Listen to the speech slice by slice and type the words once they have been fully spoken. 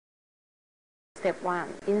Step 1.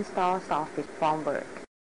 Install soffit formwork.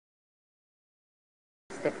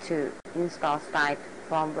 Step 2. Install side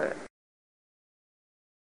formwork.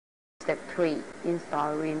 Step 3.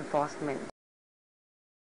 Install reinforcement.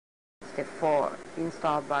 Step 4.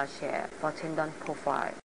 Install bar chair for tendon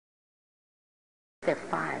profile. Step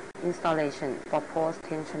 5. Installation for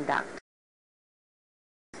post-tension duct.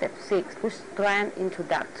 Step 6. Push strand into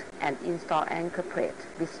duct and install anchor plate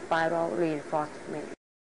with spiral reinforcement.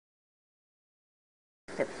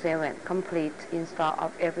 Step 7. Complete install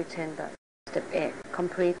of every tendon. Step 8.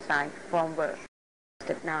 Complete side formwork.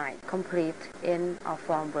 Step 9. Complete end of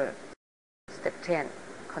formwork. Step 10.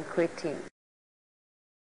 Concreting.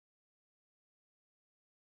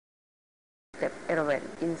 Step 11.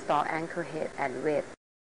 Install anchor head and weight.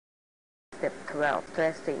 Step 12.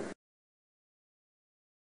 Dressing.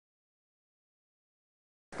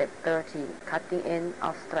 Step 13. Cutting end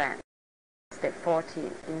of strand. Step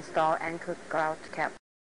 14. Install anchor grout cap.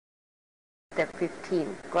 Step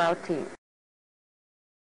 15. Grouting.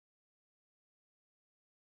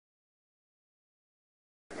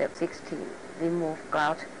 Step 16. Remove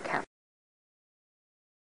grout cap.